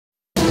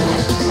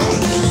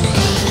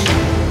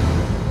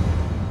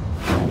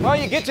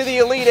Well, you get to the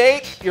Elite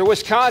Eight, you're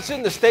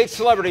Wisconsin, the state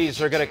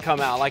celebrities are going to come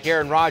out, like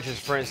Aaron Rodgers,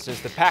 for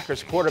instance, the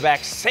Packers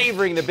quarterback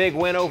savoring the big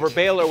win over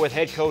Baylor with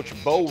head coach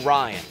Bo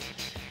Ryan.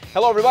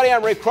 Hello, everybody.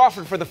 I'm Ray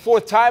Crawford. For the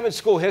fourth time in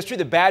school history,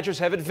 the Badgers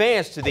have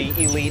advanced to the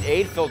Elite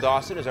Eight. Phil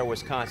Dawson is our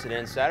Wisconsin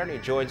insider, and he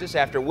joins us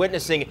after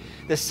witnessing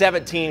the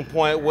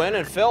 17-point win.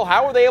 And Phil,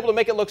 how were they able to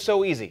make it look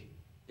so easy?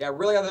 Yeah,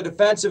 really on the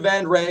defensive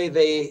end, Ray,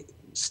 they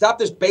stopped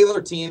this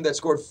Baylor team that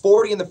scored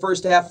 40 in the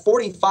first half,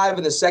 45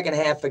 in the second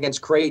half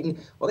against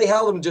Creighton. Well, they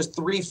held them just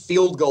 3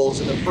 field goals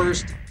in the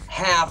first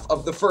half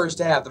of the first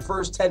half. The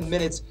first 10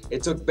 minutes,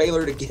 it took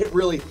Baylor to get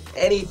really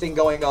anything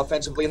going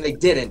offensively, and they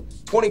didn't.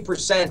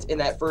 20% in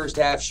that first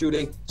half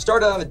shooting.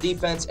 Started on the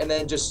defense and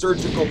then just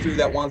surgical through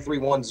that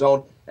 1-3-1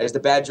 zone as the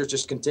Badgers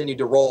just continued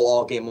to roll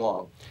all game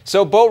long.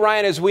 So Bo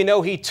Ryan, as we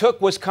know, he took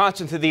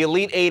Wisconsin to the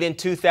Elite Eight in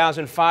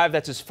 2005.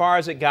 That's as far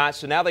as it got.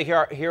 So now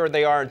here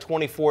they are in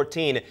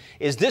 2014.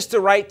 Is this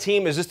the right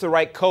team? Is this the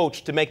right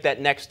coach to make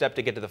that next step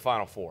to get to the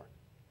Final Four?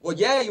 Well,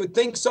 yeah, you would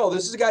think so.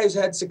 This is a guy who's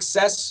had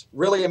success,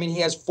 really. I mean, he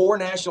has 4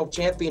 national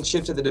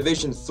championships at the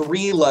Division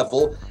III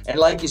level. And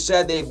like you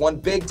said, they've won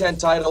Big Ten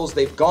titles.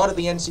 They've gone to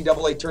the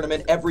NCAA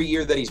tournament every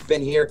year that he's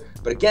been here.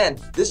 But again,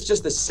 this is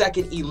just the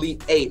second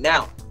Elite Eight.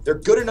 Now, they're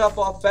good enough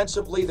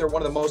offensively. They're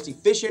one of the most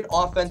efficient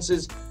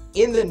offenses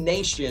in the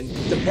nation.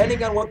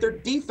 Depending on what their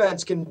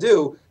defense can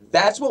do,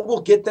 that's what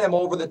will get them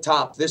over the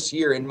top this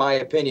year, in my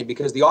opinion,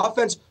 because the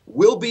offense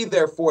will be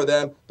there for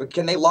them. But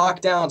can they lock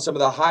down some of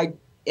the high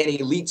and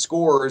elite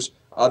scorers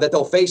that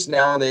they'll face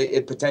now in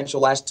the potential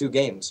last 2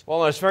 games?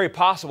 Well, it's very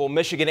possible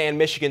Michigan and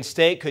Michigan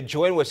State could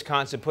join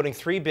Wisconsin, putting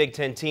 3 Big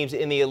Ten teams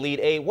in the Elite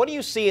Eight. What do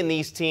you see in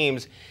these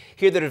teams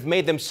here that have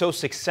made them so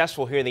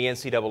successful here in the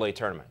NCAA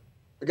tournament?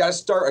 We got to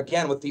start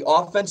again with the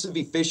offensive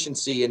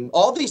efficiency, and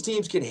all these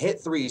teams can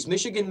hit threes.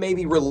 Michigan may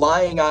be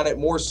relying on it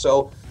more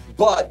so,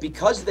 but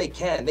because they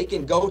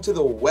can go to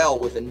the well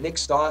with a Nick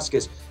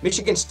Stauskas.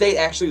 Michigan State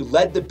actually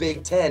led the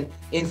Big Ten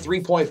in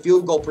 3-point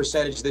field goal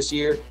percentage this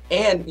year,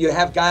 and you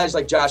have guys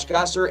like Josh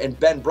Gosser and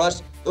Ben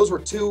Brust. Those were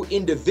 2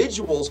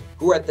 individuals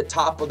who are at the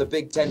top of the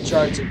Big Ten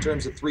charts in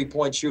terms of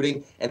 3-point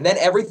shooting, and then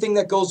everything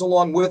that goes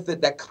along with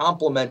it that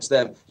complements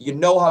them. You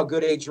know how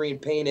good Adrian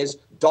Payne is,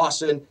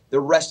 Dawson, the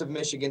rest of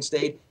Michigan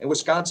State, and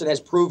Wisconsin has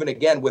proven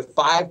again with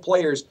 5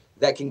 players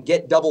that can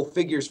get double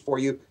figures for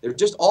you. They're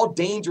just all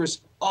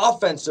dangerous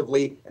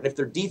offensively, and if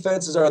their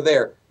defenses are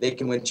there, they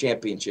can win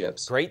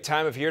championships. Great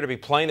time of year to be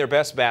playing their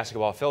best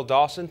basketball. Phil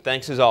Dawson,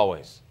 thanks as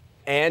always.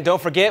 And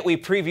don't forget, we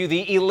preview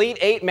the Elite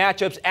Eight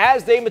matchups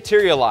as they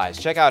materialize.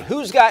 Check out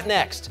Who's Got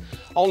Next,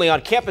 only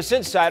on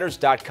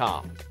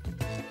CampusInsiders.com.